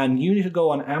problem. And you need to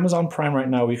go on Amazon Prime right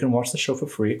now where you can watch the show for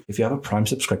free. If you have a Prime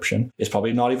subscription, it's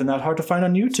probably not even that hard to find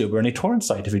on YouTube or any torrent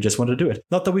site if you just want to do it.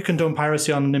 Not that we condone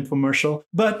piracy on an infomercial,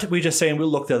 but we just saying we'll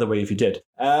look the other way if you did.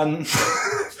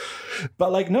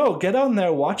 But like, no, get on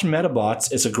there, watch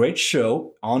Metabots. It's a great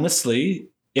show. Honestly,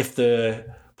 if the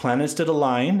planets did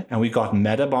align and we got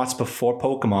Metabots before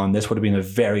Pokemon, this would have been a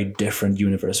very different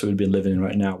universe we would be living in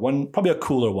right now. Probably a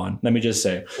cooler one, let me just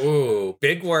say. Ooh,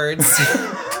 big words.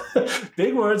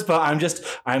 Big words, but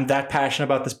I'm that passionate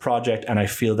about this project, and I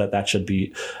feel that should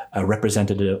be a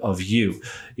representative of you,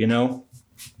 you know?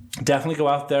 Definitely go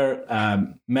out there.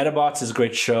 Metabots is a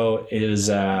great show. It is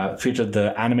featured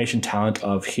the animation talent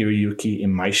of Hiroyuki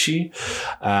Imaishi,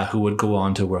 who would go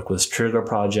on to work with Trigger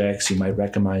projects. You might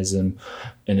recognize him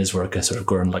in his work as sort of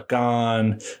Gurren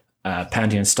Lagann,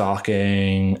 Panty and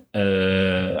Stocking.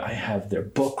 I have their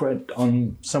book right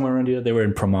on somewhere around here. They were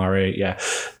in Promare. Yeah.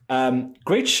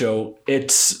 Great show.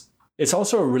 It's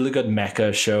also a really good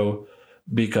mecha show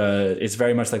because it's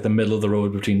very much like the middle of the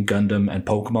road between Gundam and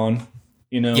Pokemon.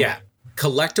 You know? Yeah.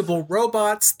 Collectible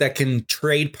robots that can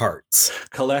trade parts.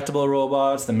 Collectible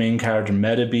robots. The main character,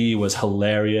 Metabee, was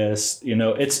hilarious. You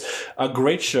know, it's a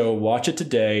great show. Watch it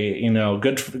today. You know,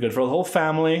 good for the whole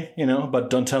family, you know, but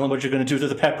don't tell them what you're going to do to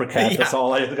the Pepper Cat. Yeah. That's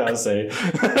all I got to say.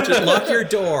 Just lock your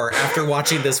door after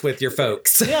watching this with your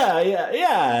folks.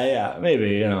 Yeah.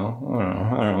 Maybe, you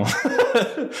know, I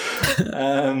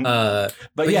don't know.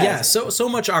 But yeah, so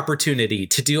much opportunity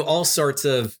to do all sorts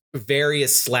of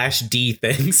various /D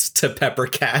things to Pepper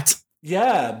Cat.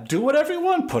 Yeah, do whatever you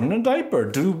want. Put in a diaper.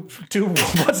 Do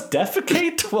what's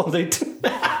defecate? Well, they do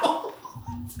now.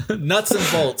 Nuts and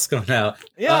bolts going out.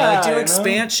 Yeah, do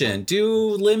expansion. Do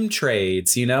limb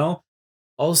trades. You know,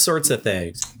 all sorts of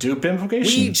things. Do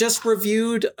pimplication. We just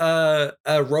reviewed a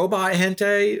robot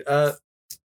hentai.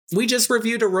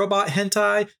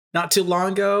 Not too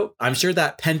long ago. I'm sure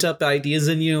that pent up ideas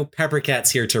in you, Pepper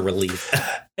Cat's here to relieve.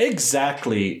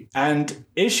 Exactly. And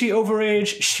is she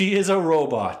overage? She is a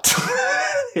robot.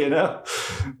 You know,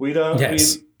 we don't.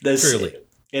 Yes, truly,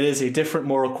 it is a different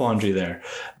moral quandary there.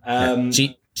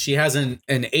 She has an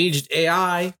aged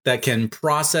AI that can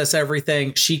process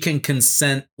everything. She can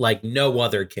consent like no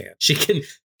other can. She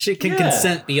can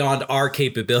consent beyond our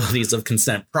capabilities of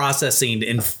consent processing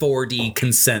in 4D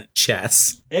consent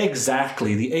chess.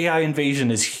 Exactly. The AI invasion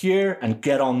is here, and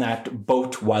get on that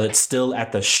boat while it's still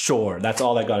at the shore. That's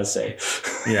all I got to say.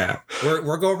 Yeah.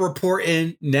 We're going to report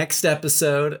in next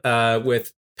episode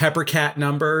with Pepper Cat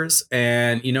numbers.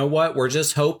 And you know what? We're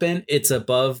just hoping it's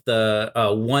above the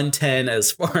 110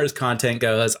 as far as content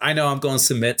goes. I know I'm going to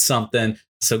submit something.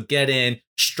 So get in,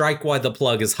 strike while the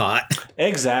plug is hot.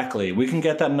 Exactly. We can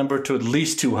get that number to at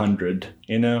least 200,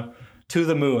 you know, to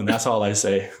the moon. That's all I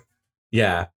say.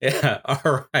 Yeah.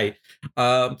 All right.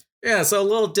 So a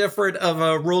little different of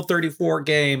a Rule 34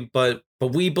 game, but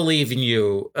we believe in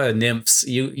you, nymphs.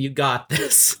 You got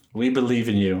this. We believe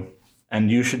in you,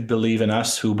 and you should believe in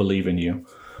us who believe in you.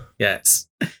 Yes.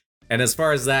 And as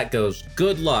far as that goes,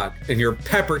 good luck in your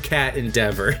Pepper Cat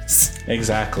endeavors.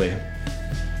 Exactly.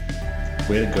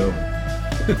 Way to go.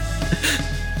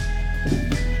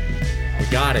 We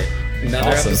got it.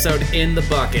 Another episode in the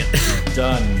bucket.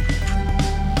 Done.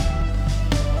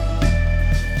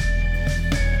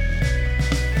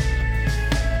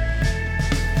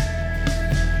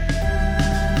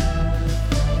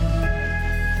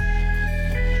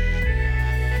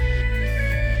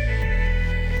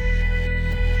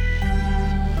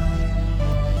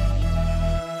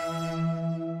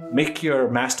 Make your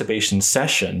masturbation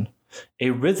session a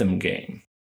rhythm game.